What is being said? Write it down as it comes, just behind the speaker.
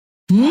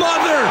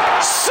Mother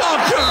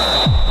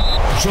Soccer.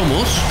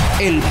 Somos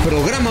el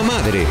programa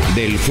madre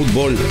del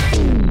fútbol.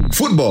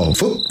 Football?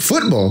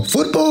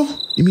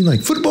 You mean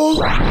like football?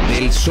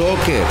 Del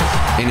soccer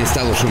en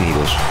Estados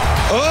Unidos.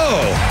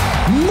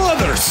 Oh,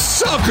 Mother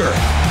Soccer.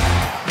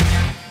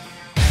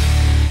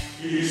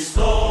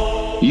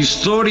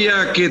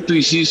 Historia que tú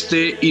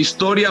hiciste,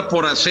 historia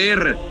por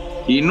hacer.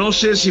 Y no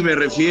sé si me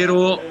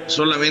refiero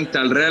solamente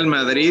al Real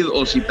Madrid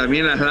o si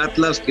también al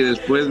Atlas, que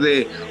después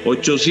de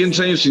 800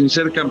 años sin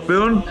ser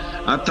campeón,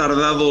 ha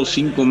tardado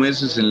 5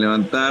 meses en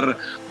levantar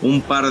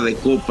un par de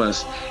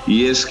copas.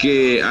 Y es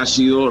que ha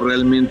sido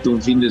realmente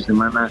un fin de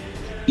semana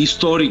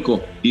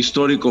histórico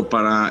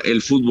para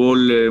el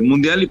fútbol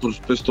mundial y por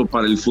supuesto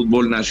para el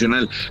fútbol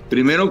nacional.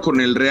 Primero con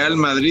el Real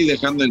Madrid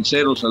dejando en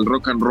ceros al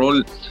rock and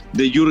roll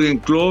de Jürgen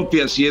Klopp y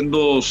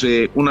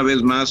haciéndose una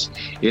vez más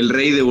el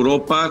rey de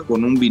Europa,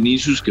 con un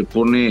Vinicius que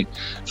pone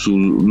su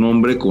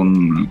nombre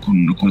con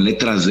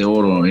letras de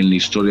oro en la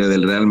historia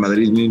del Real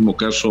Madrid, mismo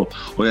caso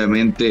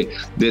obviamente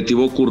de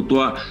Thibaut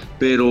Courtois.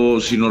 Pero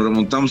si nos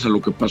remontamos a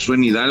lo que pasó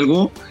en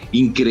Hidalgo,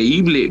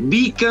 increíble,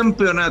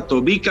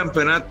 bicampeonato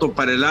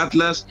para el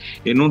Atlas,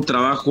 en un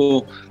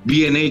trabajo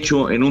bien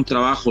hecho, en un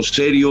trabajo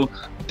serio,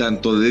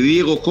 tanto de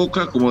Diego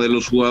Coca como de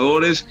los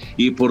jugadores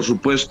y por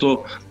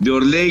supuesto de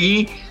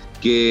Orlegui,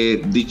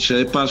 que dicha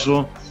de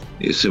paso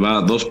se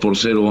va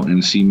 2-0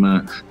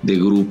 encima de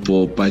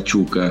Grupo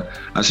Pachuca.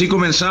 Así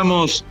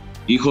comenzamos,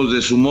 hijos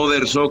de su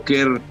Mother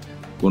Soccer,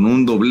 con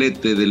un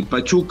doblete del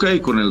Pachuca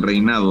y con el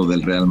reinado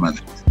del Real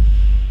Madrid.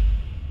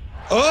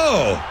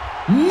 Oh,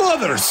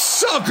 Mother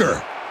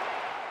Soccer.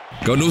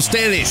 Con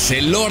ustedes,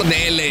 el Lord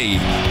de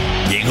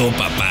LA. Llegó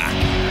papá.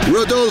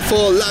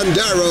 Rodolfo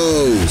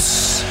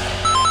Landeros.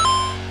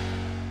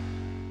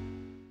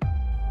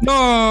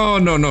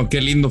 No,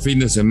 qué lindo fin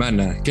de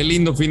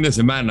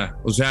semana.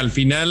 O sea, al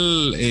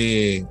final,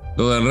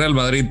 lo del Real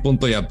Madrid,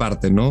 punto y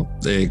aparte, ¿no?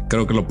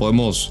 Creo que lo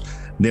podemos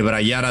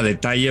debrayar a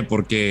detalle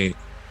porque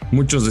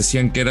muchos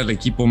decían que era el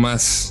equipo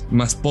más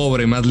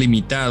pobre, más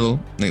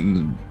limitado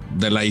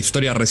de la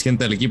historia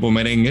reciente del equipo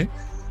merengue,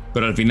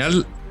 pero al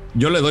final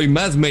yo le doy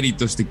más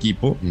mérito a este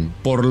equipo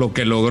por lo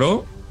que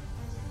logró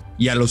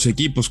y a los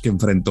equipos que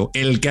enfrentó.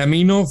 El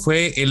camino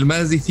fue el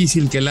más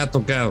difícil que le ha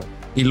tocado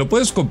y lo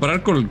puedes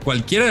comparar con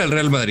cualquiera del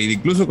Real Madrid,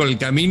 incluso con el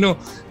camino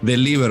de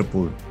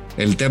Liverpool,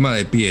 el tema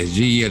de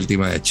PSG, el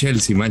tema de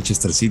Chelsea,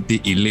 Manchester City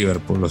y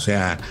Liverpool. O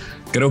sea,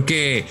 creo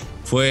que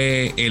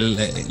fue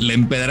la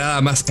empedrada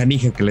más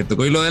canija que le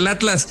tocó. Y lo del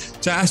Atlas,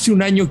 o sea, hace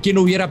un año, ¿quién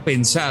hubiera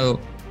pensado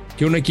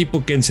que un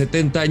equipo que en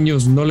 70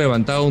 años no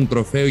levantaba un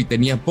trofeo y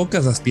tenía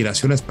pocas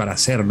aspiraciones para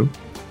hacerlo,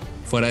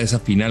 fuera de esa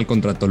final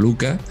contra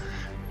Toluca,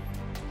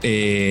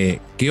 que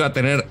iba a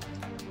tener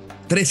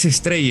 3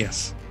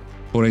 estrellas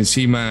por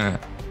encima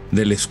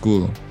del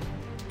escudo?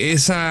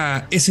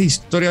 Esa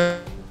historia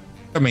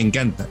me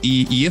encanta.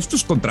 Y esto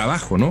es con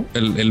trabajo, ¿no?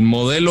 El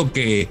modelo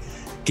que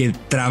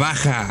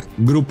trabaja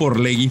Grupo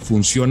Orlegui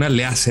funciona,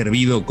 le ha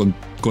servido con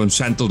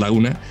Santos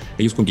Laguna.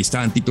 Ellos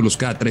conquistaban títulos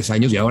cada 3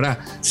 años y ahora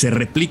se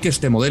replica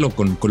este modelo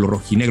con los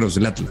rojinegros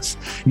del Atlas.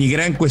 Mi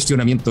gran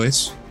cuestionamiento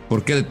es: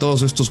 ¿por qué de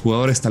todos estos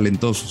jugadores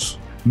talentosos,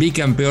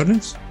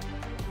 bicampeones,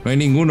 no hay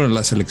ninguno en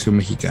la selección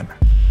mexicana?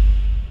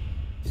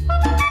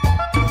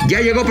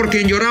 Ya llegó por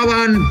quien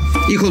lloraban,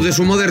 hijos de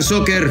su Mother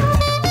Soccer.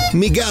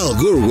 Miguel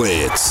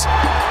Gurwitz.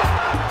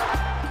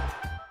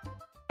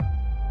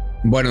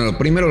 Bueno, lo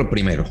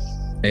primero.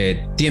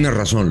 Tienes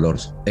razón, Lord.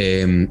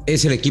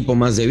 Es el equipo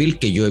más débil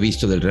que yo he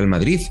visto del Real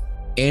Madrid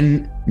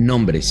en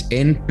nombres,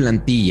 en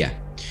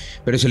plantilla.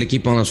 Pero es el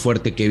equipo más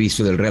fuerte que he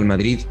visto del Real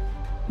Madrid.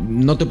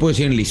 No te puedo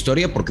decir en la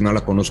historia porque no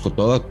la conozco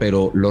toda,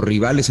 pero los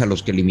rivales a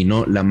los que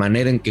eliminó, la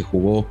manera en que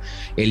jugó,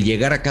 el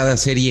llegar a cada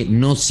serie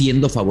no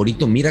siendo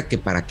favorito. Mira que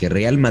para que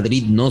Real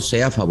Madrid no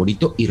sea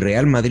favorito, y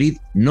Real Madrid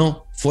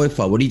no fue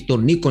favorito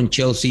ni con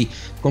Chelsea,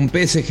 con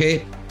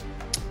PSG.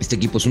 Este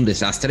equipo es un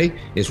desastre,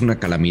 es una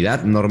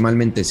calamidad.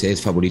 Normalmente se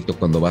es favorito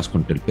cuando vas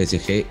contra el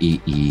PSG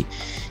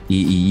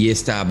y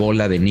esta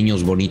bola de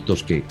niños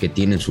bonitos que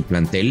tiene su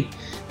plantel.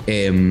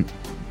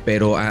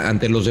 Pero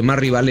ante los demás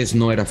rivales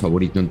no era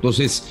favorito.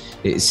 Entonces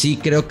sí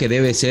creo que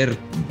debe ser,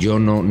 yo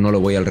no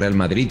lo voy al Real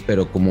Madrid,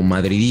 pero como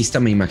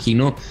madridista me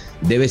imagino,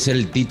 debe ser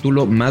el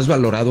título más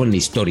valorado en la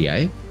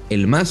historia,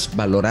 el más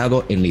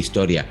valorado en la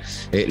historia.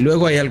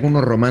 Luego hay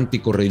algunos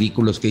románticos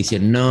ridículos que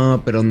dicen,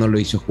 no, pero no lo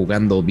hizo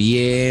jugando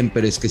bien,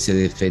 pero es que se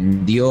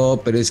defendió,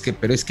 pero es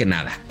que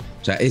nada.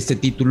 O sea, este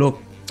título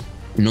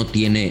no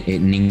tiene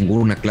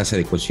ninguna clase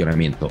de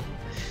cuestionamiento.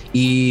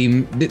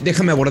 Y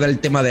déjame abordar el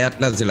tema de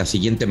Atlas de la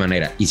siguiente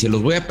manera, y se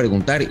los voy a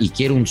preguntar y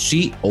quiero un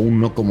sí o un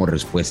no como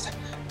respuesta.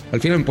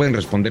 Al final me pueden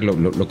responder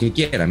lo que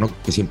quieran, ¿no?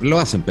 Que siempre lo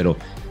hacen, pero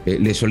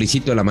les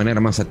solicito de la manera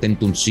más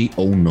atenta un sí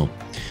o un no.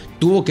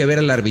 ¿Tuvo que ver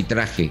el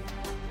arbitraje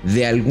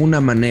de alguna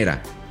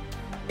manera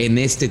en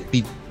este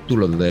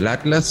título del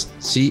Atlas,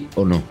 sí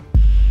o no?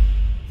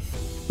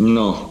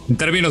 No. En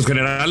términos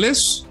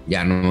generales.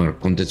 Ya no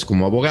contestes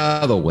como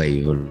abogado,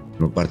 güey, o en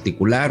lo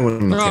particular o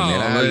en lo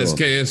general.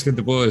 Es que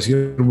te puedo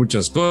decir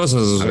muchas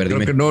cosas. O sea, ver, creo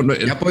dime. que no.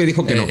 Ya pues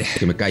dijo que no,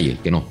 que me calle,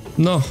 que no.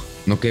 No.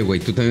 ¿No qué, güey?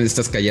 ¿Tú también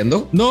estás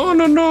callando? No.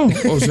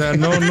 O sea,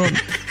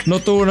 no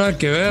tuvo nada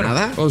que ver.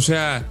 ¿Nada? O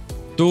sea,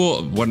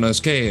 bueno,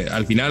 es que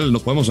al final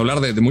nos podemos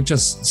hablar de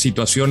muchas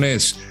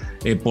situaciones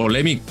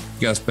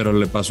polémicas, pero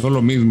le pasó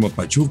lo mismo a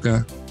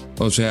Pachuca.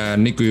 O sea,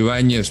 Nico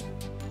Ibáñez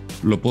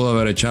lo pudo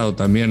haber echado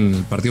también en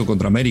el partido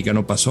contra América,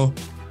 no pasó.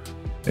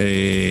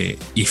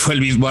 Y fue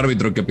el mismo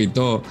árbitro que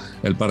pitó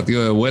el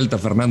partido de vuelta,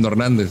 Fernando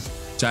Hernández.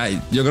 O sea,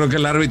 yo creo que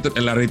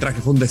el arbitraje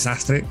fue un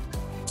desastre.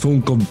 Fue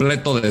un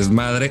completo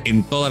desmadre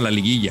en toda la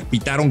liguilla.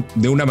 Pitaron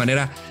de una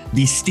manera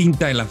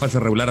distinta en la fase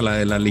regular a la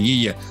de la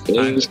liguilla.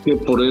 Es que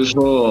por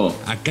eso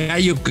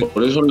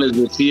les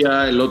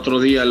decía el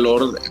otro día,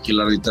 Lord, que el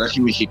arbitraje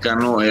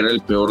mexicano era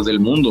el peor del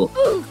mundo.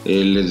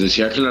 Les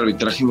decía que el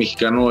arbitraje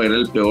mexicano era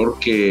el peor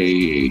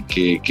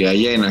que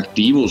haya en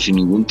activo, sin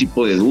ningún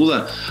tipo de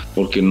duda,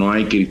 porque no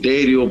hay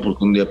criterio,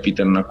 porque un día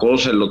pitan una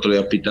cosa, el otro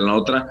día pitan la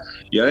otra.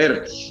 Y a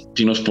ver,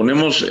 si nos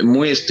ponemos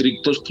muy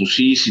estrictos, pues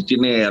sí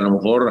tiene a lo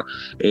mejor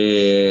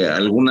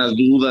algunas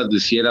dudas de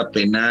si era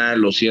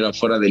penal o si era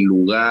fuera de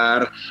lugar,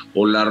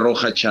 o la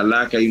roja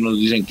chalaca, y unos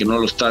dicen que no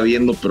lo está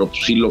viendo, pero pues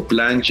sí lo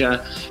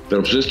plancha,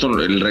 pero pues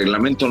el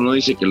reglamento no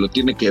dice que lo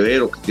tiene que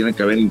ver o que tiene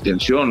que haber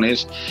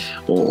intenciones,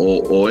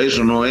 o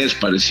eso no es,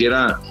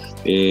 pareciera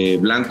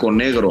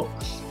blanco-negro.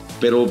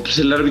 Pero pues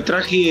el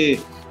arbitraje,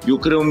 yo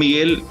creo,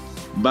 Miguel,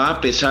 va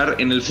a pesar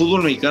en el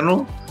fútbol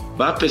mexicano,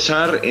 va a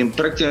pesar en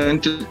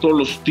prácticamente todos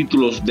los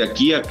títulos, de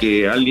aquí a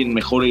que alguien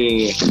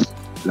mejore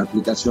la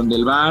aplicación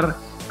del VAR,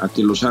 a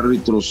que los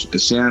árbitros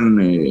sean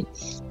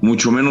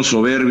mucho menos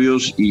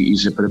soberbios y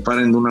se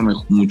preparen de una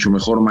mucho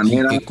mejor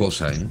manera. Qué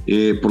cosa,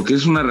 porque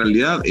es una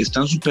realidad,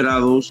 están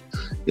superados,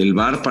 el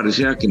VAR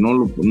pareciera que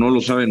no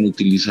lo saben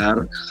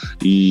utilizar,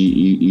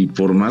 y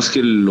por más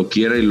que lo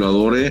quiera y lo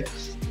adore,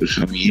 pues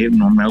a mí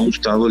no me ha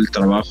gustado el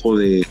trabajo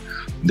de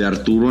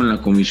Arturo en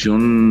la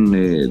comisión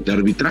de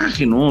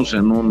arbitraje, ¿no? O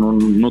sea,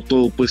 no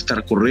todo puede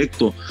estar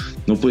correcto.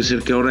 No puede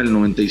ser que ahora el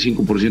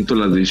 95% de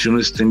las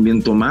decisiones estén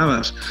bien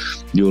tomadas.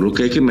 Yo creo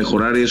que hay que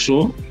mejorar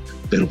eso,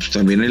 pero pues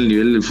también el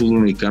nivel del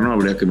fútbol mexicano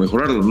habría que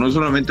mejorarlo. No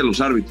solamente los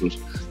árbitros,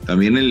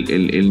 también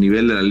el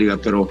nivel de la liga.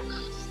 Pero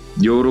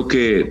yo creo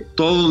que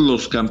todos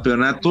los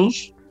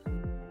campeonatos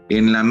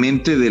en la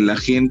mente de la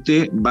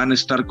gente van a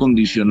estar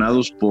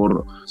condicionados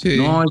por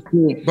no, es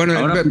que bueno,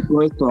 ahora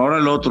esto, ahora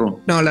lo otro.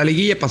 No, la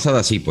liguilla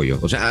pasada sí, pollo.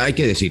 O sea, hay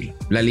que decirlo.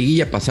 La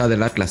liguilla pasada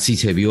del Atlas sí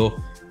se vio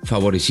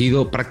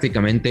favorecido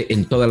prácticamente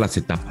en todas las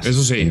etapas.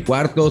 Eso sí. En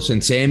cuartos,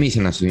 en semis,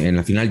 en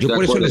la final. Yo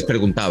por eso les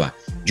preguntaba.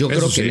 Yo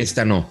creo que en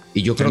esta no.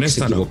 Y yo creo que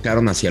se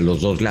equivocaron hacia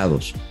los dos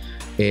lados.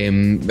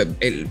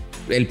 El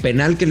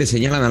penal que le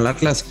señalan al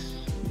Atlas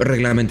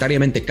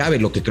reglamentariamente cabe.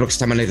 Lo que creo que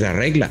está mal es la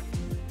regla.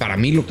 Para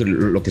mí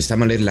lo que está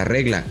mal es la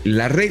regla.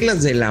 Las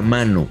reglas de la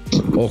mano,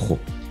 ojo,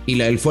 y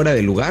la del fuera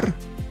de lugar,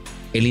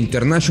 el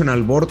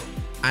International Board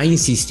ha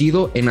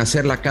insistido en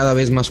hacerla cada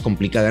vez más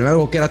complicada, en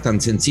algo que era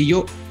tan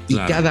sencillo, y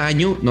claro, cada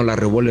año nos la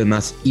revuelven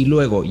más. Y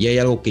luego, y hay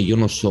algo que yo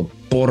no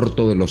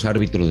soporto de los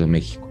árbitros de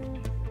México.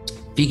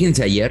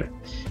 Fíjense ayer,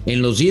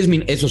 en los 10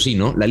 minutos, eso sí,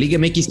 ¿no? La Liga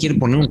MX quiere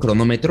poner un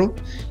cronómetro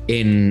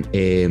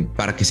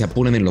para que se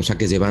apuren en los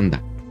saques de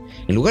banda.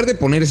 En lugar de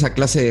poner esa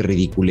clase de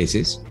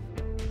ridiculeces,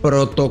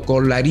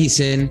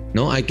 protocolaricen,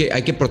 ¿no? Hay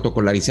que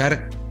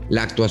protocolarizar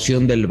la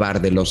actuación del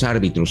VAR, de los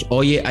árbitros.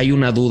 Oye, hay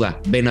una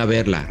duda, ven a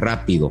verla,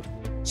 rápido.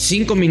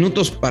 5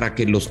 minutos para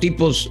que los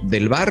tipos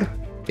del VAR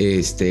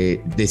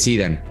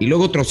decidan. Y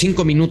luego otros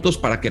 5 minutos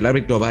para que el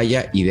árbitro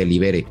vaya y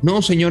delibere.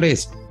 No,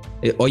 señores.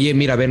 Oye,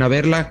 mira, ven a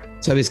verla.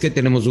 ¿Sabes qué?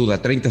 Tenemos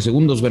duda. 30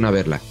 segundos, ven a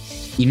verla.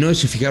 Y no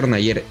se fijaron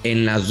ayer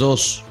en las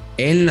dos,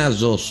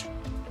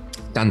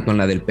 tanto en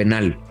la del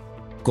penal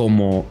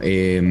como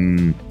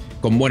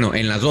bueno,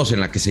 en las dos, en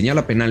la que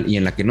señala penal y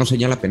en la que no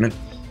señala penal,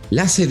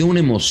 la hace de una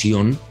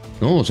emoción,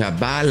 ¿no? O sea,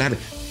 va a hablar,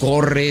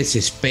 corre, se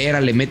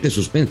espera, le mete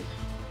suspenso.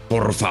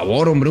 Por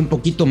favor, hombre, un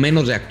poquito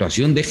menos de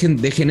actuación,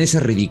 dejen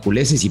esas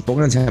ridiculeces y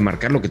pónganse a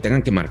marcar lo que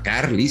tengan que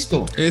marcar,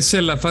 listo. Es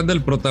el afán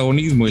del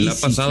protagonismo y la ha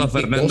pasado a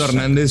Fernando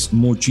Hernández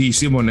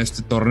muchísimo en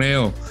este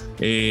torneo.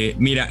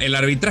 Mira, el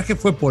arbitraje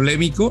fue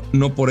polémico,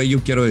 no por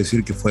ello quiero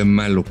decir que fue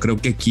malo. Creo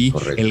que aquí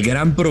el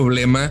gran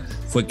problema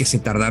fue que se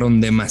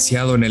tardaron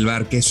demasiado en el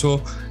VAR, que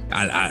eso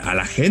a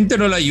la gente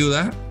no le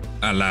ayuda,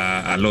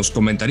 a los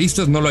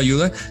comentaristas no lo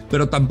ayuda,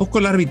 pero tampoco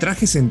el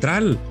arbitraje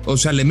central. O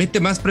sea, le mete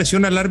más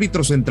presión al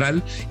árbitro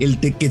central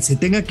que se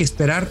tenga que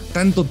esperar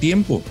tanto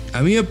tiempo.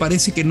 A mí me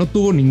parece que no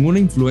tuvo ninguna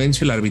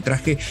influencia el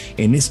arbitraje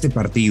en este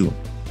partido,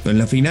 en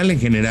la final en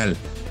general.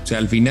 O sea,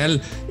 al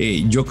final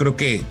yo creo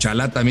que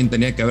Chalá también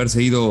tenía que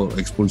haberse ido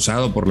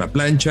expulsado por la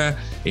plancha.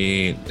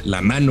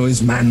 La mano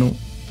es mano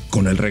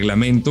con el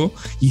reglamento,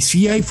 y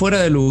sí hay fuera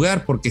de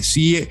lugar, porque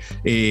sí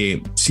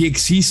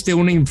existe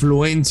una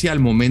influencia al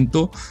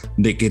momento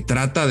de que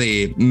trata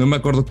de, no me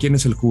acuerdo quién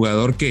es el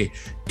jugador que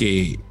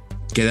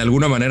de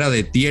alguna manera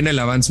detiene el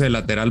avance del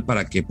lateral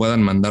para que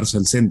puedan mandarse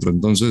al centro.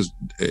 Entonces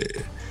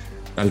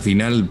al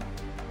final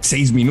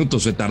 6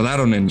 minutos se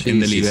tardaron en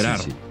deliberar.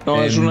 Sí.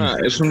 No,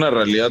 es una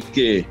realidad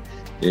que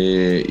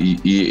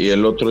y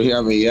el otro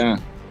día veía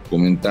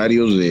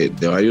comentarios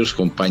de varios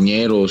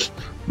compañeros,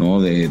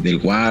 ¿no? Del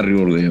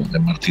Warrior, de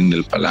Martín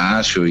del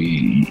Palacio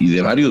y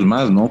de varios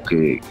más, ¿no?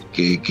 Que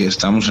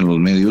estamos en los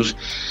medios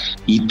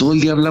y todo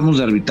el día hablamos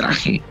de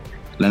arbitraje.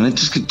 La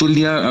neta es que todo el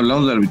día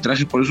hablamos de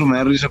arbitraje, por eso me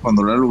da risa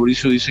cuando Lalo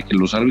Bricio dice que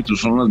los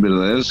árbitros son las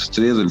verdaderas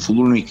estrellas del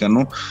fútbol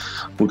mexicano,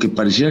 porque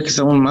pareciera que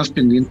estamos más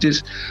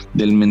pendientes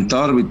del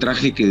mentado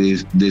arbitraje que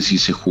de si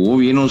se jugó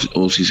bien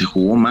o si se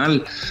jugó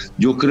mal.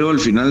 Yo creo, al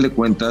final de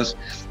cuentas,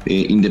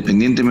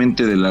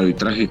 independientemente del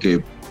arbitraje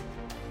que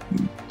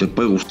te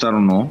puede gustar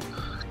o no,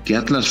 que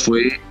Atlas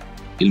fue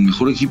el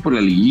mejor equipo de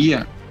la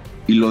liguilla,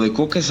 y lo de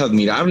Coca es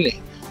admirable.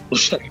 O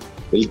sea,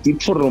 el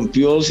tipo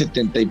rompió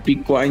 70 y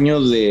pico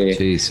años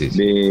de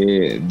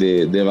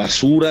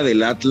basura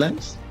del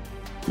Atlas,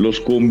 los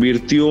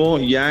convirtió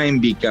ya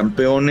en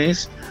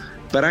bicampeones.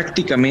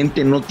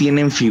 Prácticamente no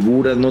tienen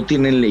figuras, no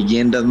tienen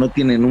leyendas, no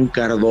tienen un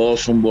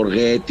Cardoso, un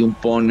Borghetti, un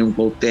Pone, un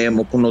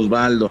Cuauhtémoc, un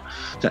Osvaldo.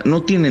 O sea,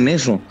 no tienen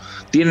eso.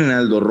 Tienen a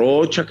Aldo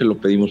Rocha, que lo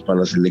pedimos para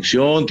la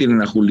selección,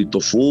 tienen a Julito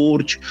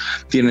Furch,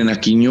 tienen a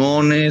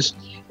Quiñones,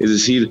 es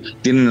decir,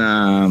 tienen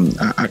a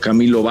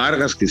Camilo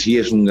Vargas, que sí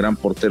es un gran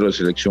portero de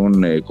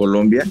selección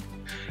Colombia,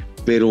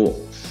 pero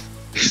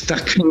está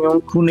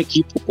cañón que un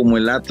equipo como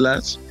el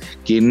Atlas,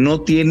 que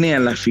no tiene a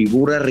la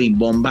figura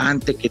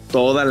rimbombante que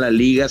toda la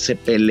liga se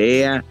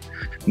pelea,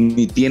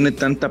 ni tiene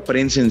tanta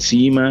prensa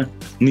encima,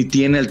 ni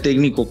tiene al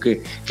técnico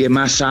que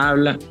más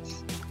habla,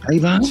 ahí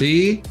va,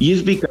 sí, y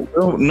es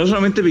bicampeón, no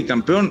solamente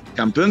bicampeón,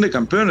 campeón de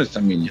campeones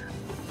también ya.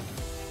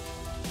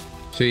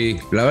 Sí,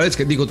 la verdad es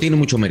que tiene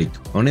mucho mérito.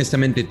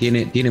 Honestamente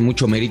tiene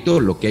mucho mérito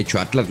lo que ha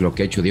hecho Atlas, lo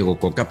que ha hecho Diego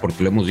Coca,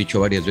 porque lo hemos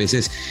dicho varias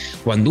veces.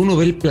 Cuando uno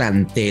ve el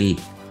plantel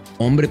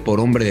hombre por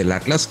hombre del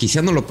Atlas,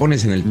 quizá no lo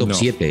pones en el top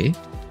 7,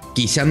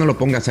 quizá no lo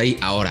pongas ahí.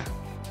 Ahora,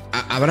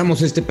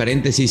 abramos este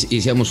paréntesis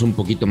y seamos un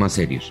poquito más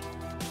serios.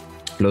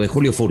 Lo de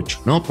Julio Furch,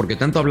 ¿no? Porque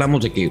tanto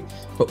hablamos de que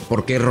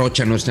por qué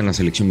Rocha no está en la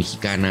selección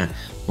mexicana,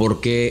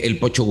 por qué el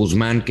Pocho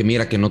Guzmán, que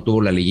mira que no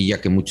tuvo la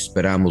liguilla que muchos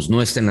esperábamos,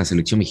 no está en la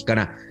selección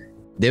mexicana.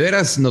 ¿De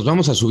veras nos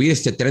vamos a subir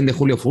este tren de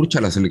Julio Furch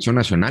a la selección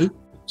nacional?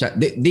 O sea,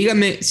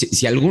 dígame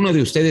si alguno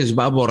de ustedes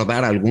va a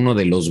abordar alguno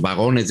de los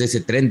vagones de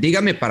ese tren,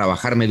 dígame para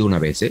bajarme de una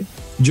vez, ¿eh?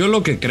 Yo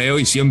lo que creo,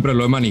 y siempre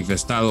lo he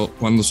manifestado,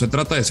 cuando se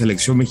trata de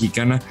selección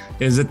mexicana,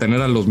 es de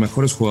tener a los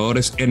mejores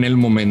jugadores en el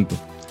momento.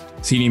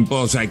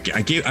 O sea,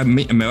 aquí a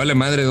mí me vale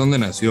madre dónde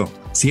nació.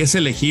 Si es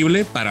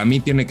elegible, para mí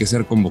tiene que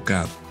ser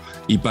convocado.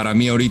 Y para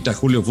mí ahorita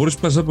Julio Furch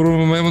pasa por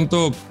un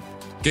momento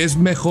que es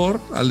mejor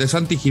al de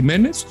Santi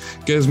Jiménez,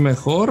 que es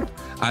mejor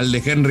al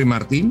de Henry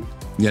Martín,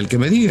 y al que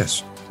me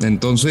digas.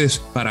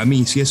 Entonces, para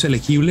mí, si es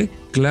elegible,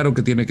 claro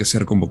que tiene que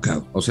ser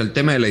convocado. O sea, el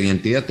tema de la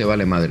identidad te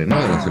vale madre, ¿no?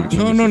 De la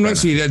selección no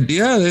es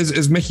identidad,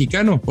 es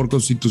mexicano por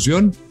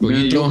constitución.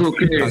 Yo creo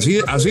que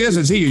así de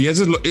sencillo, y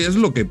eso es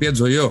lo que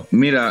pienso yo.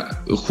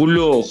 Mira,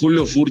 Julio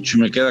Furch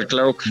me queda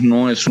claro que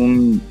no es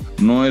un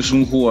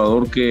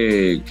jugador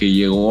que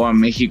llegó a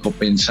México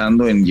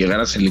pensando en llegar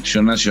a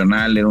selección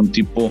nacional. Era un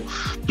tipo,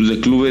 pues, de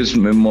clubes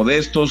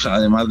modestos,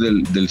 además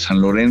del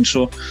San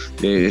Lorenzo,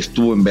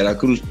 estuvo en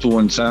Veracruz,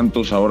 estuvo en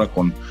Santos, ahora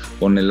con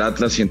el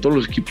Atlas, y en todos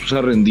los equipos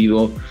ha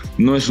rendido.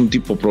 No es un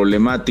tipo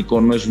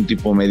problemático, no es un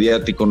tipo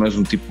mediático, no es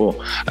un tipo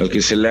al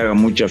que se le haga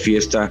mucha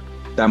fiesta.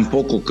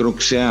 Tampoco creo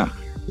que sea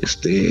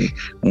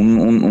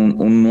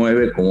un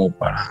 9 como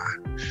para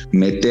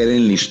meter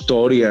en la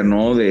historia,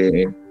 ¿no?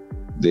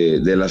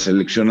 de la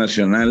selección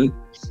nacional.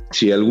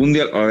 Si algún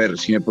día, a ver,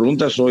 si me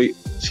preguntas hoy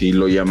si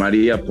lo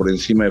llamaría por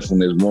encima de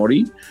Funes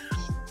Mori,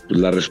 pues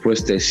la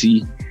respuesta es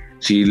sí.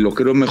 Si lo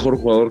creo mejor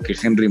jugador que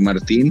Henry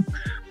Martín,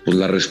 pues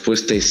la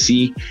respuesta es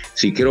sí.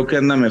 Si creo que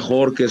anda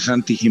mejor que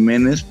Santi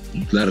Jiménez,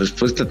 pues la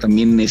respuesta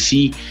también es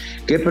sí.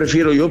 ¿Qué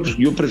prefiero yo? Pues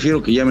yo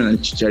prefiero que llamen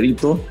al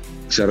Chicharito,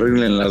 que se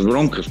arreglen las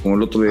broncas, como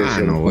el otro día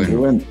decía.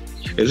 Bueno.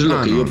 Eso es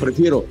lo que yo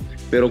prefiero.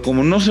 Pero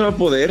como no se va a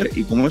poder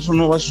y como eso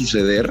no va a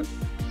suceder,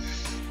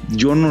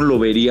 yo no lo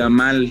vería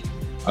mal.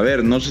 A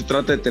ver, no se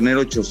trata de tener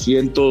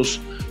 800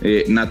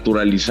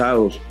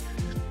 naturalizados,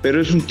 pero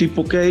es un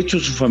tipo que ha hecho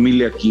su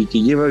familia aquí,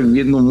 que lleva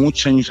viviendo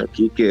muchos años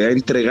aquí, que ha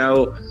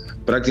entregado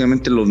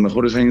prácticamente los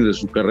mejores años de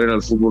su carrera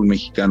al fútbol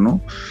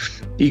mexicano,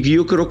 y que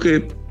yo creo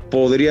que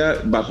podría,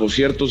 bajo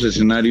ciertos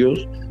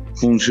escenarios,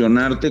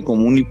 funcionarte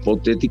como un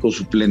hipotético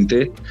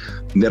suplente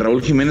de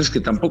Raúl Jiménez, que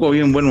tampoco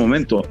había un buen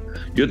momento.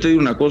 Yo te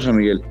digo una cosa,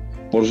 Miguel,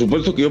 por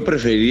supuesto que yo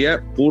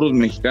preferiría puros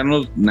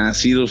mexicanos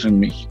nacidos en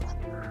México,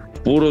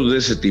 puros de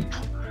ese tipo.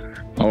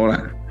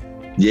 Ahora,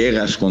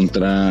 llegas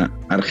contra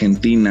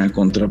Argentina,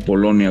 contra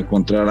Polonia,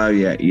 contra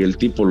Arabia, y el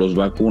tipo los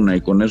vacuna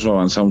y con eso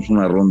avanzamos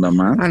una ronda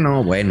más.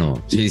 No,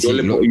 bueno. Sí,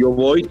 yo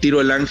voy,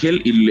 tiro el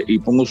ángel y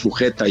pongo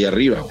sujeta ahí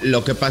arriba.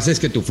 Lo que pasa es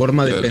que tu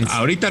forma de pensar...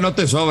 Ahorita no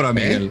te sobra,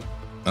 Miguel.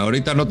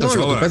 Ahorita no te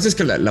sobra. Lo que pasa es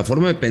que la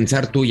forma de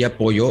pensar tuya,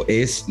 Pollo,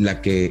 es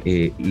la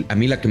que a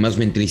mí la que más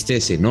me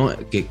entristece, ¿no?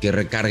 Que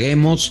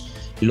recarguemos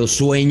los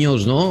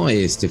sueños, ¿no?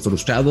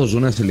 Frustrados de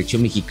una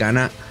selección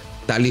mexicana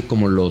tal y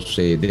como los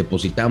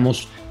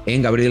depositamos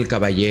en Gabriel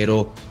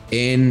Caballero,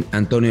 en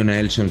Antonio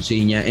Nelson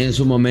Ciña, en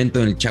su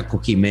momento en el Chaco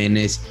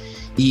Jiménez.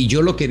 Y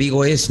yo lo que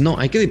digo es, no,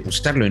 hay que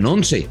depositarlo en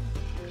 11.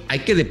 Hay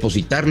que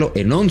depositarlo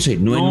en 11,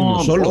 no en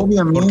uno solo.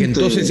 Obviamente. Porque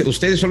entonces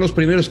ustedes son los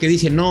primeros que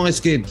dicen, no,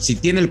 es que si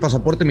tiene el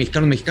pasaporte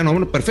mexicano,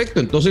 bueno, perfecto.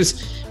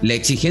 Entonces la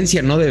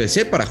exigencia no debe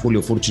ser para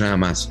Julio Furch nada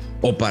más,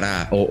 o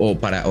para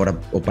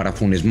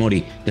Funes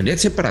Mori. Tendría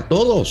que ser para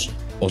todos.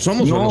 ¿O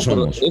somos o no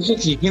somos? Esa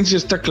exigencia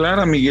está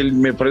clara, Miguel.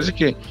 Me parece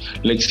que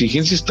la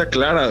exigencia está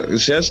clara.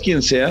 Seas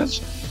quien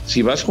seas,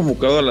 si vas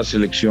convocado a la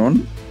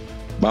selección,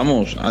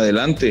 vamos,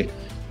 adelante.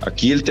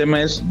 Aquí el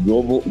tema es,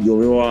 yo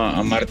veo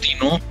a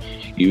Martino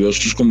y veo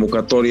sus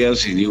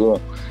convocatorias y digo,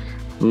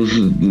 pues,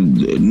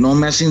 no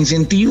me hacen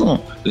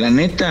sentido, la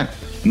neta.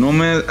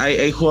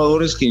 Hay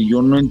jugadores que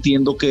yo no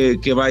entiendo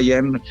que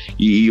vayan,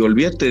 y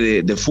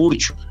olvídate de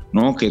Furch,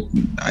 ¿no? Que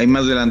hay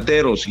más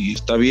delanteros y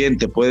está bien,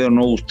 te puede o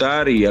no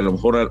gustar y a lo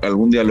mejor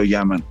algún día lo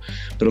llaman.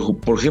 Pero,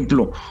 por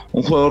ejemplo,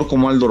 un jugador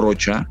como Aldo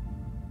Rocha,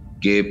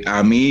 que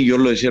a mí, yo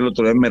lo decía el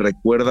otro día, me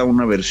recuerda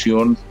una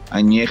versión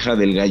añeja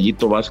del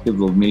Gallito Vázquez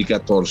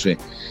 2014.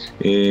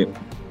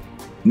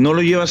 No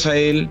lo llevas a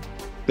él,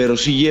 pero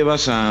sí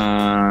llevas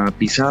a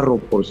Pizarro,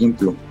 por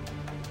ejemplo.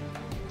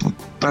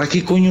 ¿Para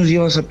qué coños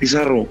llevas a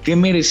Pizarro? ¿Qué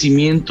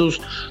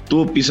merecimientos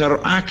tuvo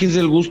Pizarro? Que es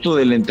del gusto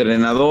del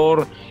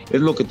entrenador,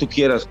 es lo que tú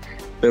quieras.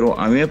 Pero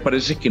a mí me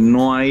parece que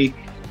no hay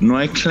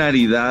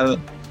claridad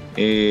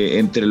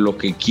entre lo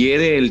que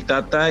quiere el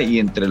Tata y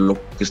entre lo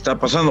que está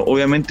pasando.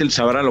 Obviamente él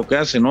sabrá lo que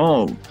hace,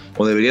 ¿no?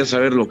 O debería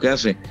saber lo que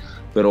hace.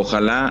 Pero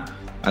ojalá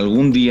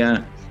algún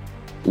día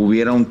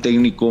hubiera un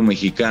técnico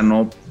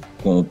mexicano,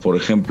 como por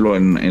ejemplo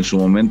en su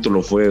momento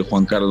lo fue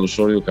Juan Carlos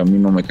Osorio, que a mí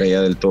no me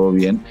caía del todo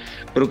bien,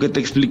 pero que te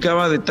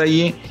explicaba a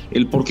detalle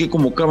el por qué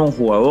convocaba a un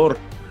jugador.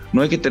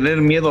 No hay que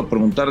tener miedo a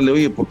preguntarle,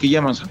 oye, ¿por qué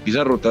llamas a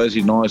Pizarro? Te va a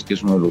decir, no, es que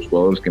es uno de los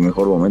jugadores que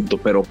mejor momento,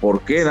 pero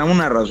 ¿por qué? Da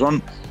una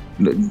razón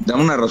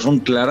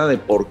clara de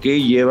por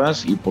qué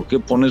llevas y por qué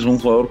pones a un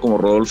jugador como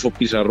Rodolfo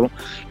Pizarro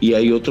y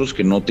hay otros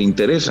que no te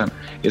interesan.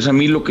 Es a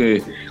mí lo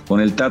que con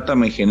el Tata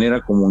me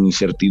genera como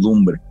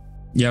incertidumbre.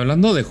 Y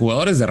hablando de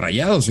jugadores de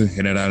Rayados en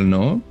general,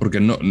 ¿no? Porque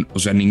no, o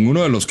sea,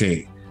 ninguno de los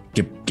que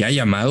ha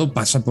llamado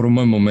pasa por un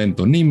buen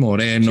momento. Ni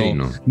Moreno, sí,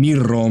 no. Ni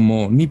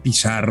Romo, ni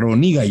Pizarro,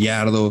 ni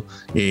Gallardo,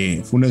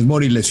 Funes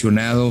Mori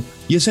lesionado.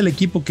 Y es el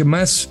equipo que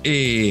más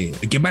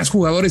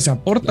jugadores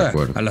aporta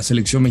a la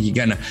selección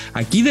mexicana.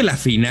 Aquí de la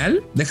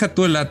final, deja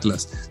tú el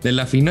Atlas, de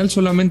la final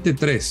solamente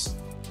 3.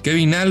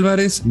 Kevin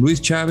Álvarez, Luis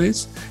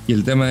Chávez y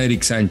el tema de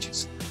Eric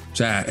Sánchez. O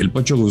sea, el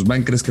Pocho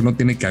Guzmán, ¿crees que no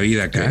tiene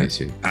cabida acá?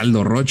 Sí.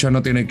 Aldo Rocha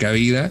no tiene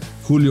cabida,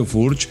 Julio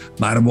Furch,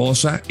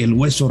 Barbosa, el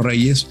Hueso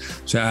Reyes.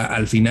 O sea,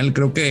 al final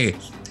creo que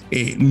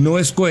no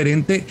es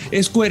coherente.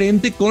 Es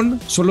coherente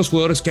son los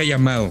jugadores que ha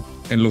llamado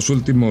en las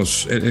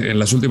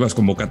últimas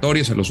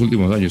convocatorias, en los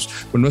últimos años.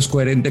 Pero no es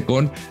coherente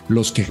con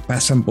los que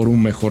pasan por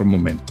un mejor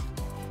momento.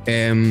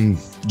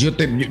 Yo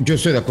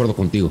estoy de acuerdo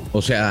contigo.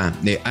 O sea,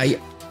 hay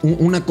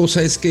una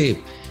cosa es que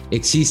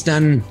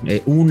existan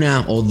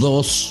una o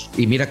dos,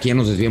 y mira que ya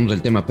nos desviamos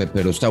del tema,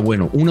 pero está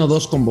bueno, una o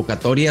dos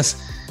convocatorias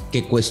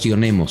que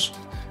cuestionemos,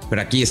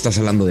 pero aquí estás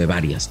hablando de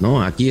varias,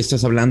 ¿no? Aquí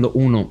estás hablando,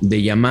 uno,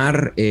 de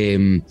llamar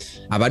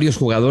a varios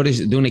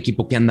jugadores de un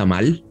equipo que anda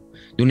mal,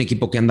 de un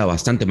equipo que anda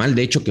bastante mal,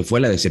 de hecho que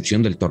fue la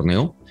decepción del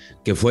torneo,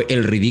 que fue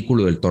el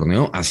ridículo del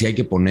torneo, así hay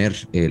que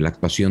poner la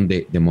actuación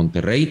de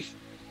Monterrey.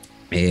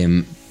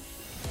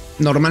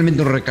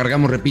 Normalmente nos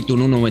recargamos, repito,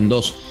 en 1 o en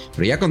 2,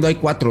 pero ya cuando hay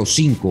 4 o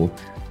 5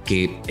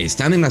 que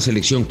están en la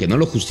selección, que no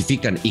lo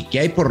justifican y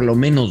que hay por lo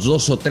menos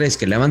 2 o 3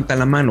 que levantan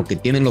la mano, que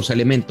tienen los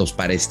elementos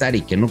para estar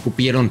y que no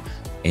cupieron,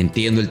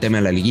 entiendo el tema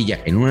de la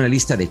liguilla, en una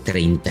lista de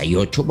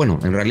 38, bueno,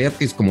 en realidad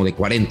es como de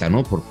 40,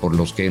 ¿no? Por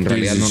los que en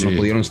realidad no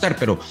pudieron estar,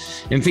 pero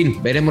en fin,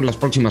 veremos las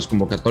próximas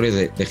convocatorias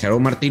de Gerardo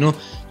Martino.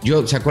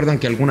 ¿Se acuerdan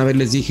que alguna vez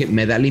les dije,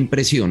 me da la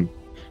impresión,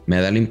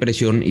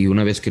 y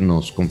una vez que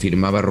nos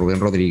confirmaba Rubén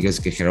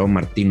Rodríguez que Gerardo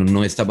Martino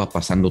no estaba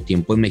pasando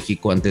tiempo en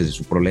México antes de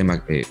su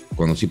problema,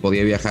 cuando sí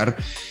podía viajar,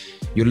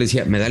 yo le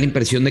decía, me da la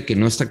impresión de que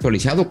no está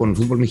actualizado con el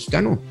fútbol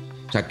mexicano.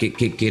 O sea,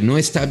 que no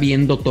está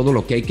viendo todo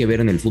lo que hay que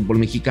ver en el fútbol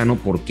mexicano,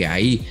 porque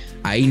hay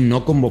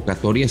no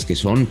convocatorias que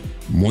son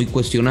muy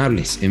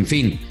cuestionables. En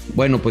fin,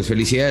 bueno, pues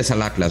felicidades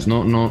al Atlas.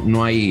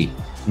 No hay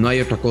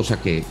otra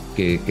cosa que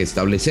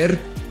establecer.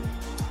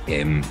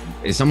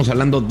 Estamos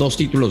hablando 2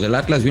 títulos del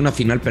Atlas y una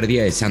final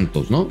perdida de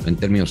Santos, ¿no? En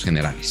términos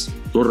generales.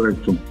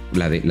 Correcto.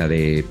 La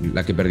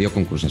que perdió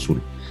con Cruz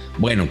Azul.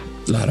 Bueno,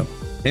 claro.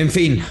 En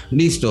fin,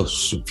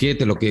 listos.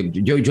 Fíjate lo que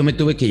yo me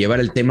tuve que llevar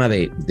el tema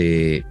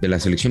de la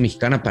selección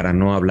mexicana para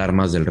no hablar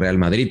más del Real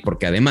Madrid,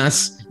 porque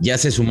además ya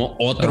se sumó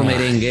otro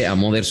merengue a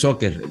Modern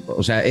Soccer.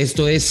 O sea,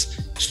 esto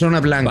es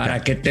Zona Blanca.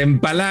 Para que te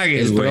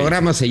empalagues, El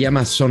programa se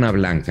llama Zona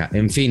Blanca.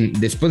 En fin,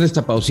 después de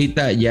esta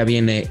pausita ya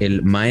viene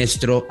el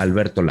maestro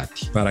Alberto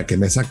Lati. Para que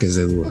me saques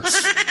de dudas.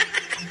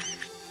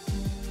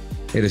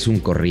 Eres un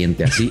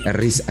corriente,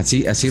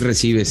 así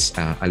recibes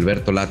a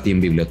Alberto Lati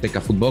en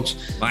Biblioteca Footbox.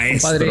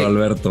 Maestro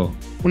Alberto.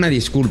 Una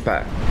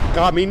disculpa.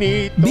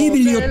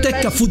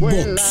 Biblioteca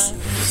Footbox.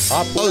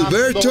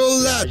 Alberto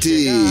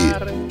Lati.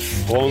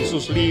 Con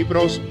sus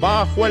libros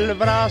bajo el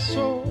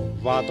brazo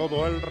va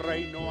todo el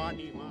reino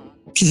animal.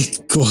 Qué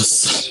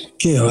cosa,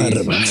 qué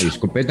bárbaro. Bueno,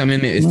 disculpe,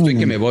 también estoy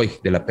que me voy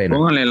de la pena.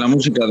 Póngale la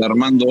música de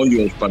Armando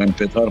Hoyos para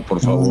empezar, por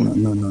favor.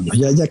 No,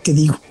 ya que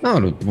digo.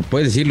 No,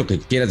 puedes decir lo que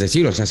quieras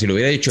decir. O sea, si lo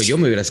hubiera hecho yo,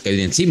 me hubieras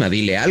caído encima.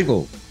 Dile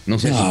algo. No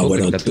sé si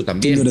bueno, tú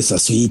también. Tú no eres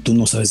así, tú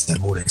no sabes de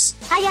albures.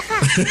 Ay, ajá.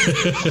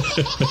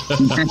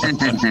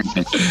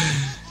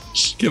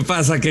 ¿Qué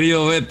pasa,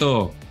 querido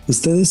Beto?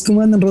 ¿Ustedes cómo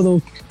andan,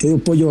 Rodo? Querido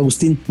Pollo,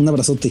 Agustín, un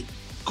abrazote.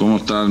 ¿Cómo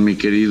estás, mi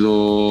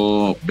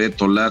querido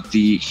Beto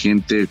Lati?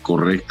 Gente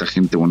correcta,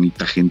 gente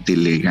bonita, gente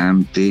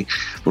elegante.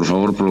 Por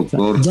favor,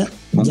 productor.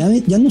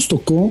 Ya nos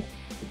tocó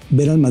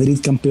ver al Madrid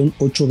campeón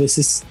 8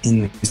 veces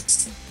en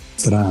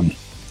nuestra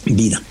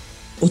vida.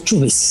 8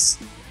 veces.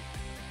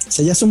 O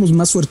sea, ya somos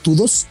más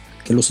suertudos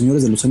que los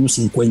señores de los años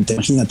 50.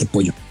 Imagínate,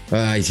 Pollo.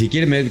 Ay, si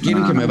quieren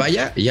que me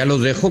vaya, ya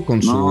los dejo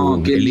con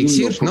su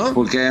elixir, ¿no?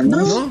 Porque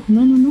además,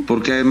 No.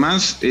 Porque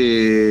además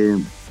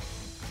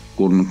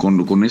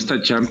con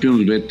esta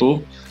Champions,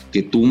 Beto,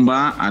 que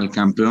tumba al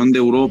campeón de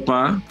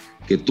Europa,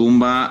 que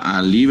tumba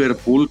a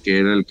Liverpool, que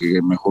era el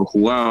que mejor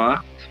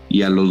jugaba,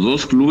 y a los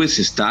 2 clubes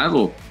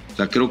estado. O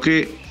sea, creo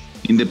que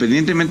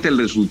independientemente del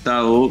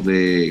resultado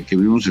que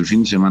vimos el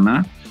fin de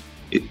semana,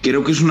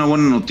 creo que es una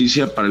buena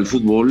noticia para el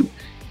fútbol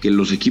que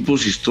los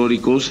equipos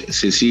históricos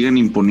se sigan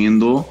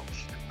imponiendo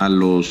a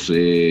los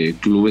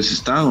clubes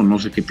estado. No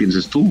sé qué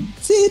piensas tú.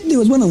 Sí,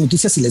 digo, es buena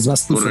noticia si les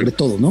vas tú, sobre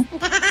todo, ¿no?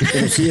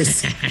 Pero sí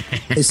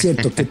es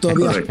cierto que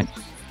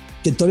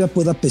todavía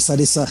pueda pesar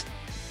esa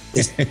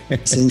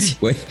esencia.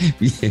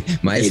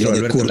 Maestro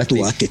Alberto Lati,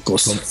 qué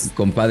cosa.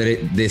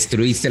 Compadre,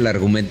 destruiste el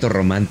argumento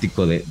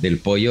romántico del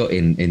Pollo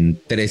en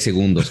 3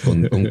 segundos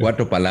con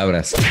 4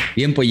 palabras.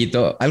 Bien,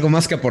 Pollito, ¿algo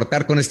más que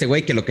aportar con este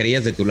güey que lo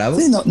querías de tu lado?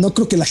 Sí, no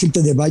creo que la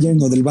gente de Bayern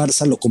o del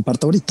Barça lo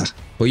comparta ahorita.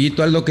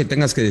 Pollito, ¿algo que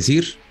tengas que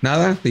decir?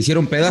 ¿Nada? ¿Te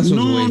hicieron pedazos,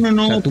 güey?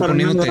 No, o sea, tú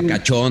poniéndote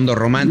cachondo,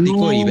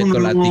 romántico, y Beto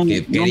Lati,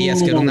 que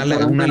querías que era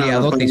un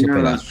aliado, te hizo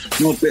pedazos.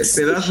 No,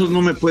 pedazos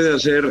no me puede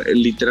hacer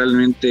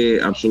literalmente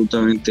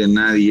absolutamente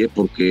nadie,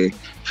 porque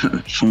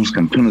somos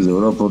campeones de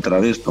Europa otra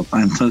vez,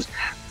 papá. Entonces,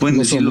 pueden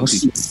decirlo.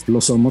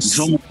 Lo somos.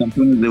 Somos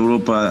campeones de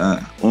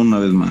Europa una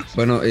vez más.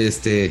 Bueno,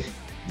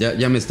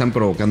 ya me están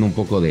provocando un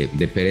poco de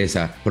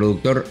pereza.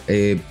 Productor,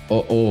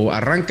 o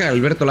arranca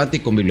Alberto Lati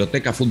con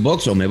Biblioteca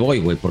Footbox o me voy,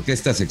 güey, porque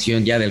esta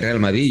sección ya del Real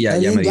Madrid ya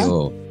me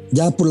dio...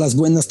 Ya por las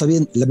buenas, está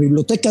bien. La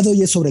biblioteca de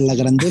hoy es sobre la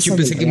grandeza. Yo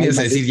pensé que me ibas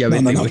a decir ya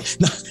vete, güey.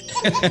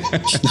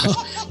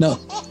 No.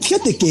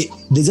 Fíjate que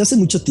desde hace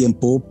mucho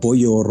tiempo,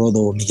 Pollo,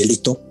 Rodo,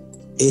 Miguelito,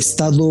 he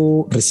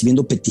estado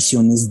recibiendo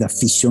peticiones de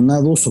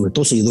aficionados, sobre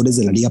todo seguidores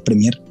de la Liga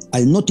Premier,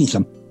 al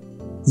Nottingham.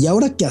 Y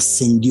ahora que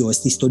ascendió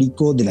este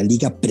histórico de la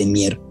Liga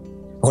Premier,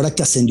 ahora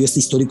que ascendió este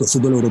histórico de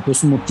fútbol europeo,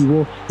 es un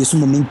motivo y es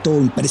un momento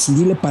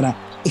imprescindible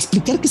para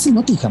explicar qué es el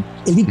Nottingham.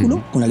 El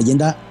vínculo con la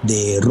leyenda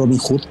de Robin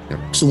Hood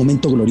es un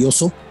momento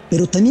glorioso,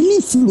 pero también la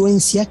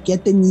influencia que ha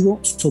tenido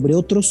sobre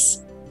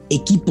otros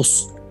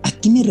equipos. ¿A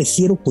qué me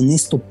refiero con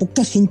esto?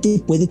 Poca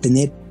gente puede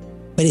tener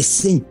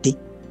presente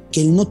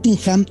que el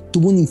Nottingham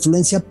tuvo una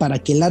influencia para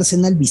que el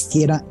Arsenal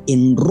vistiera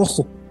en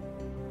rojo,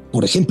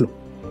 por ejemplo,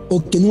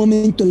 o que en un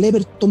momento el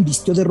Everton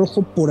vistió de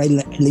rojo por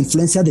la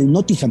influencia del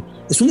Nottingham.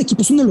 Es un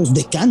equipo, es uno de los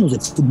decanos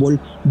del fútbol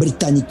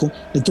británico.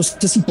 Entonces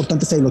es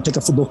importante esta biblioteca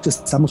de fútbol que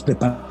estamos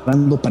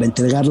preparando para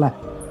entregarla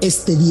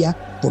este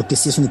día, porque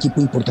sí es un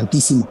equipo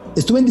importantísimo.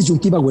 Estuve en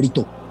disyuntiva,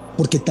 güerito,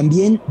 porque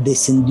también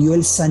descendió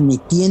el San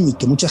Etienne, y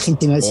que mucha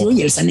gente me va a decir,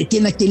 oye, el San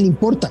Etienne, ¿a quién le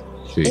importa?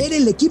 Sí. Era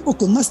el equipo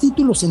con más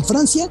títulos en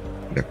Francia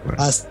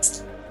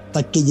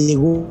hasta que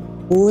llegó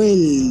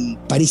el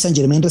Paris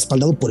Saint-Germain,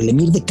 respaldado por el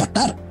Emir de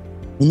Qatar,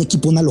 un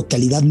equipo, una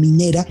localidad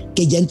minera,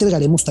 que ya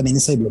entregaremos también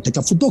esa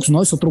biblioteca Footbox,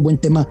 ¿no? Es otro buen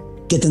tema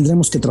que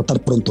tendremos que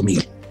tratar pronto,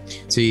 Miguel.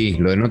 Sí,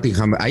 lo de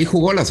Nottingham, ahí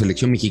jugó la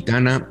selección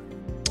mexicana,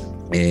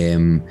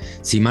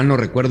 si mal no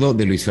recuerdo,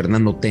 de Luis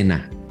Fernando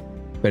Tena,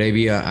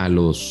 previa a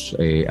los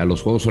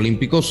Juegos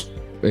Olímpicos.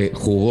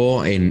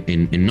 Jugó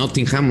en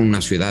Nottingham,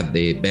 una ciudad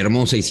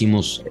hermosa.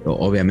 Hicimos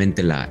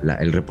obviamente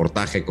el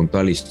reportaje con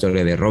toda la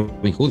historia de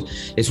Robin Hood.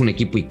 Es un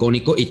equipo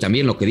icónico, y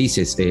también lo que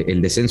dices,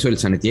 el descenso del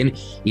San Etienne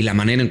y la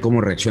manera en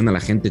cómo reacciona la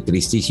gente,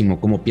 tristísimo,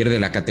 cómo pierde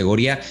la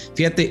categoría.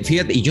 Fíjate,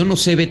 y yo no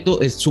sé,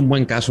 Beto, es un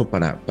buen caso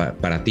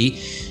para ti.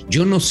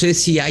 Yo no sé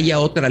si haya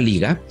otra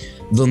liga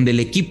donde el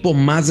equipo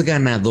más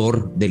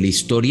ganador de la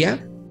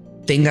historia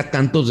tenga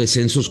tantos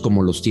descensos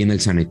como los tiene el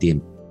San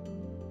Etienne.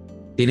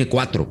 Tiene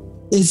 4.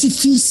 Es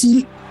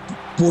difícil,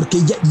 porque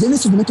ya en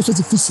estos momentos es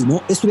difícil,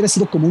 ¿no? Esto hubiera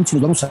sido común si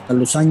nos vamos a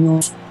los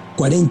años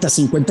 40,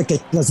 50, que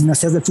las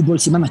dinastías del fútbol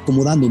se iban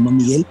acomodando, ¿no,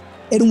 Miguel?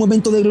 Era un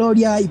momento de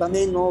gloria, iba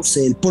menos,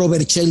 el Pro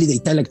Vercelli de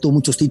Italia, que tuvo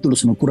muchos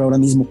títulos, se me ocurre ahora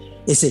mismo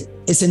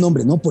ese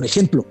nombre, ¿no? Por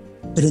ejemplo.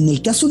 Pero en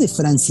el caso de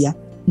Francia,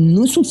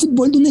 no es un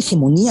fútbol de una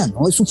hegemonía,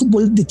 ¿no? Es un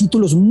fútbol de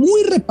títulos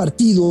muy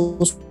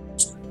repartidos,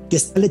 que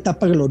está la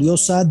etapa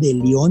gloriosa de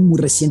Lyon, muy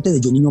reciente, de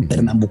Juninho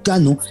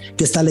Pernambucano,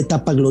 que está la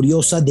etapa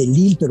gloriosa de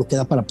Lille, pero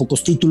queda para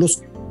pocos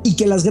títulos, y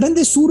que las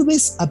grandes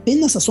urbes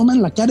apenas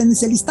asoman la cara en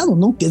ese listado,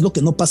 ¿no? Que es lo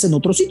que no pasa en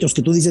otros sitios,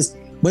 que tú dices,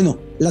 bueno,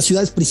 las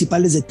ciudades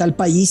principales de tal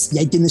país, y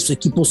ahí tienes sus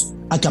equipos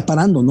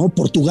acaparando, ¿no?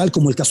 Portugal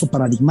como el caso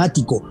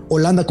paradigmático,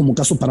 Holanda como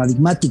caso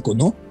paradigmático,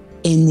 ¿no?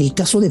 En el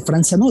caso de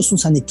Francia, no, es un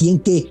Saint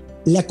Etienne que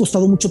le ha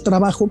costado mucho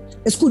trabajo.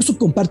 Es curioso,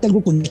 comparte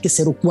algo con el que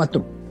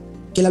 04,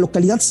 que la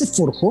localidad se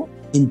forjó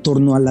en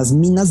torno a las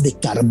minas de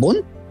carbón,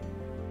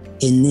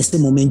 en este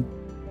momento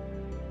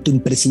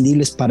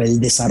imprescindibles para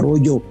el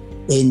desarrollo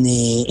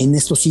en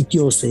estos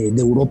sitios de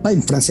Europa,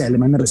 en Francia y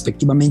Alemania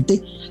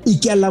respectivamente, y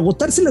que al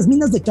agotarse las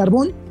minas de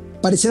carbón,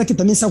 pareciera que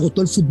también se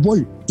agotó el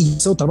fútbol y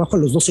hizo trabajo a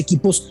los dos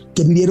equipos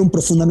que vivieron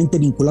profundamente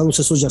vinculados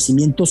a esos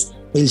yacimientos,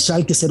 el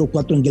Schalke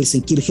 04 en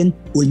Gelsenkirchen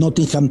o el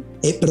Nottingham,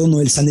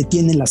 el Saint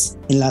Etienne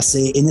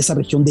en esa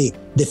región de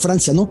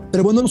Francia, ¿no?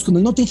 Pero bueno, vamos con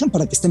el Nottingham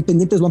para que estén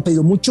pendientes, lo han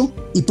pedido mucho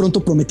y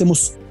pronto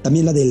prometemos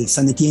también la del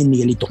Saint Etienne,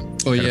 Miguelito.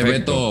 Oye,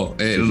 Perfecto.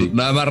 Beto, Sí.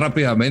 nada más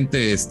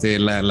rápidamente,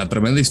 la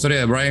tremenda historia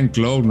de Brian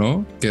Clough,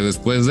 ¿no? Que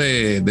después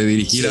de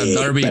dirigir a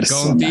Derby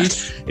County,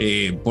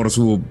 por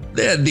su,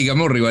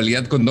 digamos,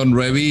 rivalidad con Don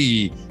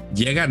Revy,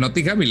 llega a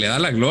Nottingham y le da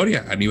la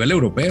gloria a nivel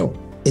europeo.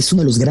 Es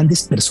uno de los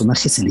grandes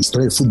personajes en la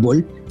historia del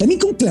fútbol, también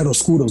con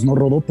claroscuros, ¿no,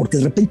 Rodo? Porque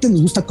de repente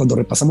nos gusta cuando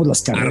repasamos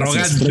las carreras.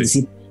 Arrogante.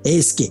 Decir,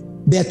 es que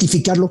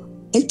beatificarlo.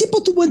 El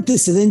tipo tuvo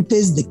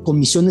antecedentes de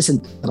comisiones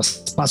en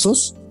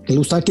traspasos, que le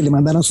gustaba que le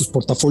mandaran sus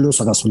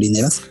portafolios a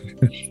gasolineras.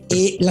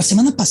 La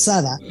semana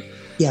pasada,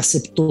 que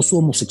aceptó su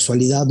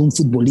homosexualidad un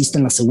futbolista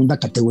en la segunda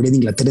categoría de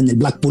Inglaterra en el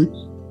Blackpool,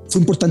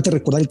 fue importante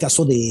recordar el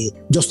caso de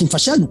Justin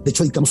Fashanu. De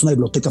hecho, dedicamos una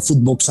biblioteca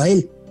Footbox a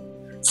él.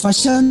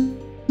 Fashanu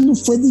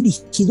fue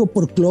dirigido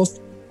por Clough,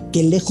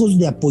 que lejos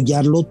de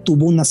apoyarlo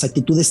tuvo unas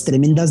actitudes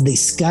tremendas de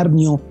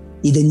escarnio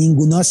y de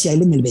ninguno hacia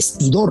él en el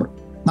vestidor.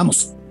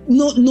 Vamos,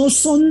 no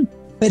son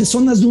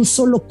personas de un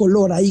solo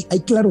color, hay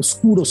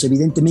claroscuros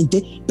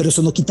evidentemente, pero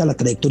eso no quita la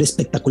trayectoria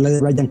espectacular de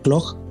Brian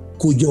Clough,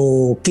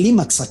 cuyo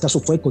clímax acaso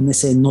fue con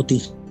ese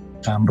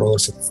Nottingham,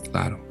 Rodolfo.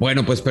 Claro.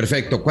 Bueno, pues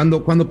perfecto.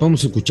 ¿Cuándo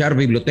podemos escuchar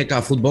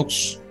Biblioteca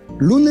Footbox?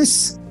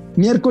 Lunes,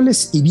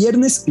 miércoles y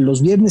viernes.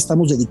 Los viernes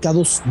estamos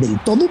dedicados del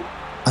todo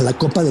a la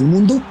Copa del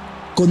Mundo,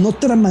 con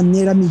otra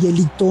manera,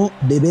 Miguelito,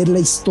 de ver la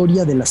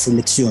historia de las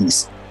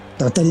selecciones.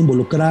 Tratar de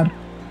involucrar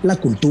la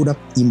cultura,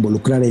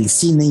 involucrar el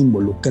cine,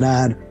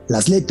 involucrar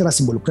las letras,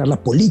 involucrar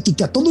la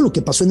política, todo lo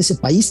que pasó en ese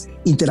país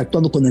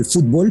interactuando con el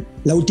fútbol.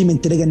 La última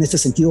entrega en este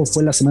sentido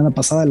fue la semana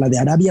pasada, la de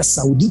Arabia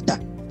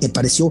Saudita, que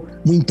pareció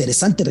muy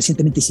interesante.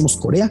 Recientemente hicimos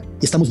Corea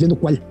y estamos viendo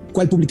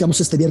cuál publicamos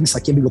este viernes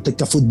aquí en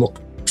Biblioteca Fútbol.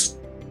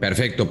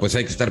 Perfecto, pues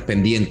hay que estar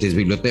pendientes.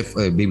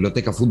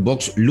 Biblioteca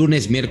Footbox,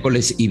 lunes,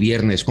 miércoles y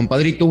viernes.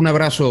 Compadrito, un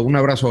abrazo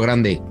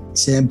grande.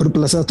 Siempre un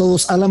placer a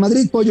todos. A la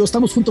Madrid, pollo,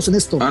 estamos juntos en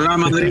esto. A la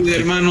Madrid,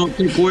 hermano,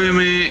 TQM,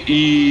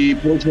 y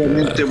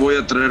próximamente voy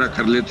a traer a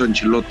Carleto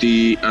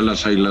Ancelotti a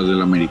las Águilas del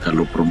América,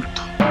 lo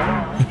prometo.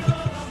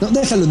 No,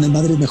 déjalo en el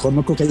Madrid mejor,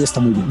 no creo que ahí está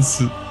muy bien.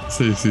 Sí.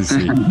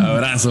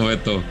 Abrazo,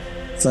 Beto.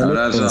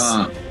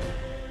 Abrazo.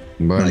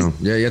 Bueno,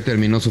 ya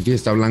terminó su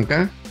fiesta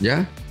blanca,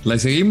 ¿ya? La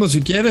seguimos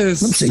si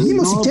quieres. No, pues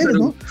seguimos si quieres,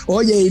 ¿no?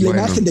 Oye, y la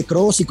imagen de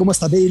Kroos y cómo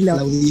hasta Bale le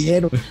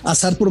aplaudieron,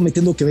 Hazard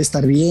prometiendo que va a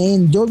estar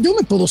bien. Yo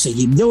me puedo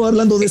seguir. Yo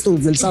hablando de esto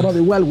desde el sábado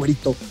igual,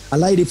 güerito,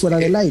 al aire y fuera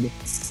del aire.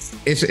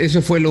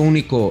 Eso fue lo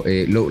único,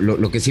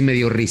 lo que sí me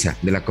dio risa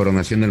de la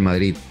coronación del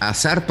Madrid.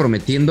 Hazard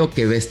prometiendo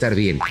que va a estar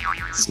bien,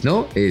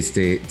 ¿no?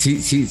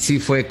 Sí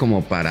fue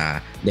como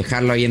para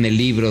dejarlo ahí en el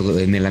libro,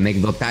 en el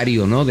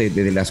anecdotario, ¿no?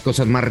 De las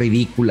cosas más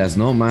ridículas,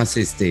 ¿no? Más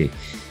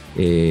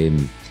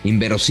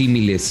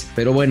inverosímiles.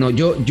 Pero bueno,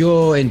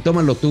 yo en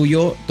tomen lo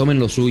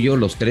suyo,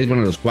 los tres,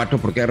 bueno, los cuatro,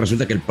 porque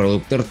resulta que el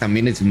productor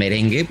también es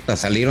merengue,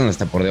 salieron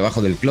hasta por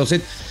debajo del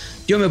closet.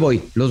 Yo me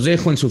voy, los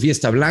dejo en su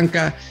fiesta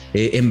blanca,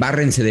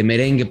 embárrense de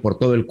merengue por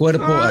todo el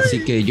cuerpo,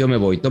 así que yo me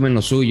voy, tomen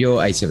lo suyo,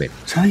 ahí se ven.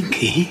 ¿Saben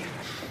qué?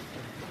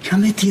 Ya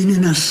me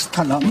tienen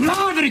hasta la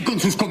madre con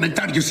sus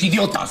comentarios,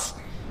 idiotas.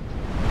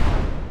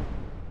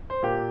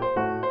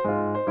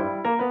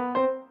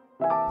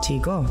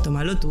 Chico,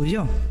 toma lo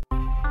tuyo.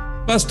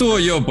 Vas tú o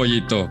yo,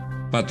 pollito,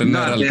 para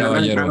atender al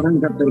caballero.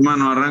 Arráncate,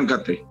 hermano,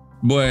 arráncate.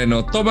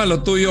 Bueno, toma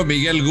lo tuyo,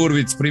 Miguel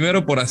Gurbitz.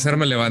 Primero por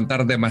hacerme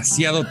levantar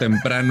demasiado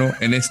temprano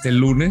en este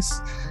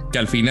lunes, que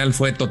al final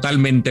fue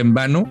totalmente en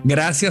vano.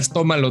 Gracias,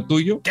 toma lo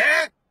tuyo. ¿Qué?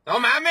 ¡No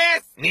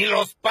mames! ¡Ni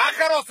los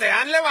pájaros se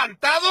han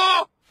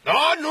levantado!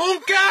 ¡No,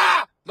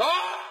 nunca! ¡No!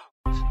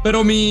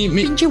 Pero mi...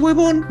 ¡Pinche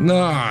huevón!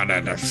 No.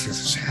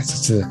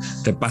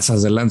 Te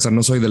pasas de lanza,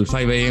 no soy del 5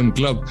 a.m.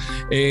 Club.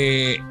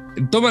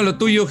 Toma lo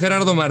tuyo,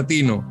 Gerardo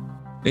Martino.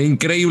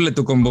 Increíble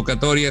tu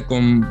convocatoria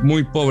con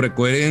muy pobre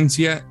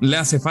coherencia. Le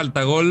hace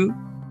falta gol.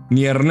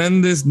 Ni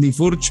Hernández, ni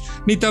Furch,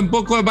 ni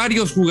tampoco a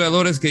varios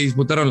jugadores que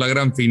disputaron la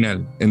gran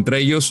final. Entre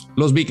ellos,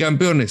 los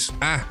bicampeones.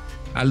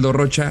 Aldo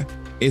Rocha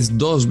es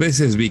 2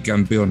 veces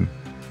bicampeón.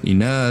 Y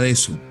nada de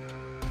eso.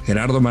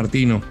 Gerardo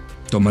Martino,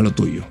 toma lo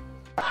tuyo.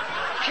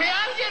 ¡Que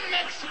alguien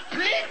me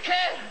explique!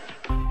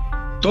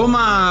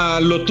 Toma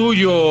lo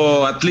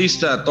tuyo,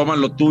 atlista, toma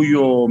lo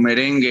tuyo,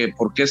 merengue,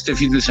 porque este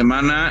fin de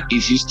semana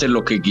hiciste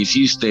lo que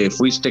quisiste,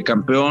 fuiste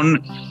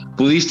campeón,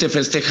 pudiste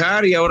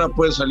festejar y ahora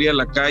puedes salir a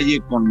la calle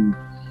con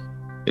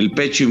el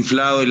pecho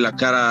inflado y la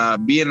cara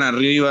bien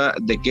arriba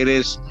de que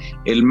eres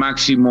el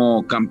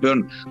máximo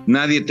campeón.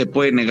 Nadie te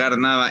puede negar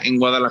nada. En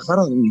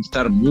Guadalajara deben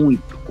estar muy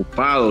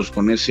preocupados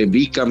con ese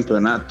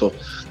bicampeonato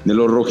de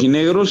los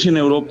rojinegros, y en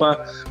Europa,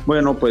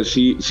 bueno, pues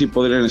sí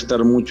podrían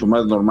estar mucho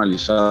más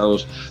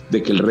normalizados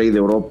de que el rey de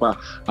Europa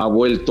ha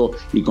vuelto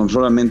y con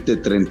solamente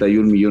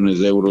 31 millones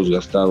de euros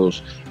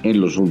gastados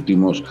en los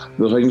últimos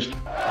 2 años.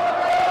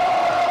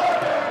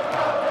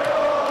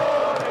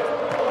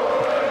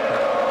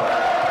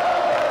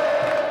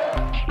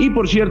 Y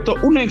por cierto,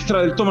 un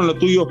extra del Toma lo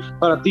tuyo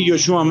para ti,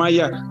 Joshua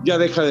Maya. Ya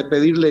deja de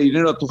pedirle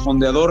dinero a tu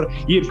fondeador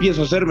y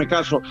empieza a hacerme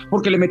caso,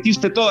 porque le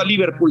metiste todo a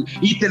Liverpool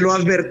y te lo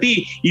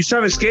advertí. ¿Y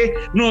sabes qué?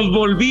 Nos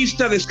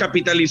volviste a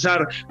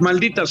descapitalizar.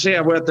 Maldita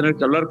sea, voy a tener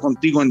que hablar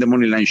contigo en The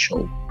Money Line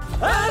Show.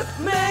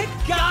 Hazme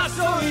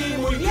caso y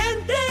muy bien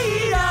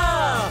te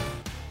irá.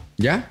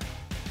 ¿Ya?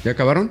 ¿Ya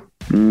acabaron?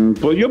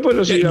 Pues yo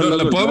puedo seguir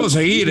hablando. Lo podemos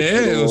seguir,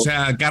 pero... O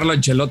sea, Carlo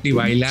Ancelotti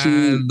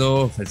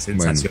bailando,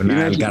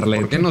 sensacional, bueno, Carlet.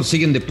 ¿Por qué no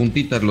siguen de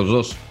puntitas los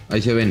dos?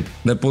 Ahí se ven.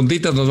 De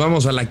puntitas nos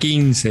vamos a la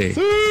 15.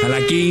 Sí. A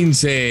la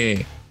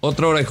 15.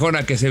 Otra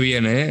orejona que se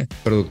viene,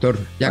 Productor,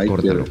 ya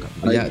córtalo.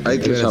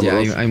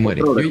 Ahí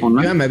muere.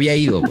 Yo ya me había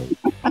ido, güey.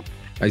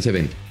 Ahí se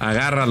ven.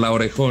 Agarra la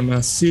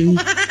orejona, sí.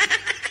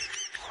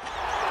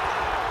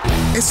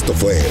 Esto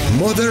fue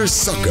Mother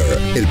Soccer,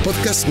 el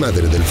podcast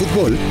madre del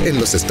fútbol en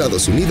los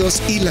Estados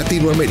Unidos y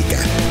Latinoamérica,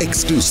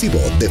 exclusivo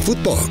de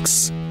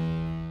Footbox.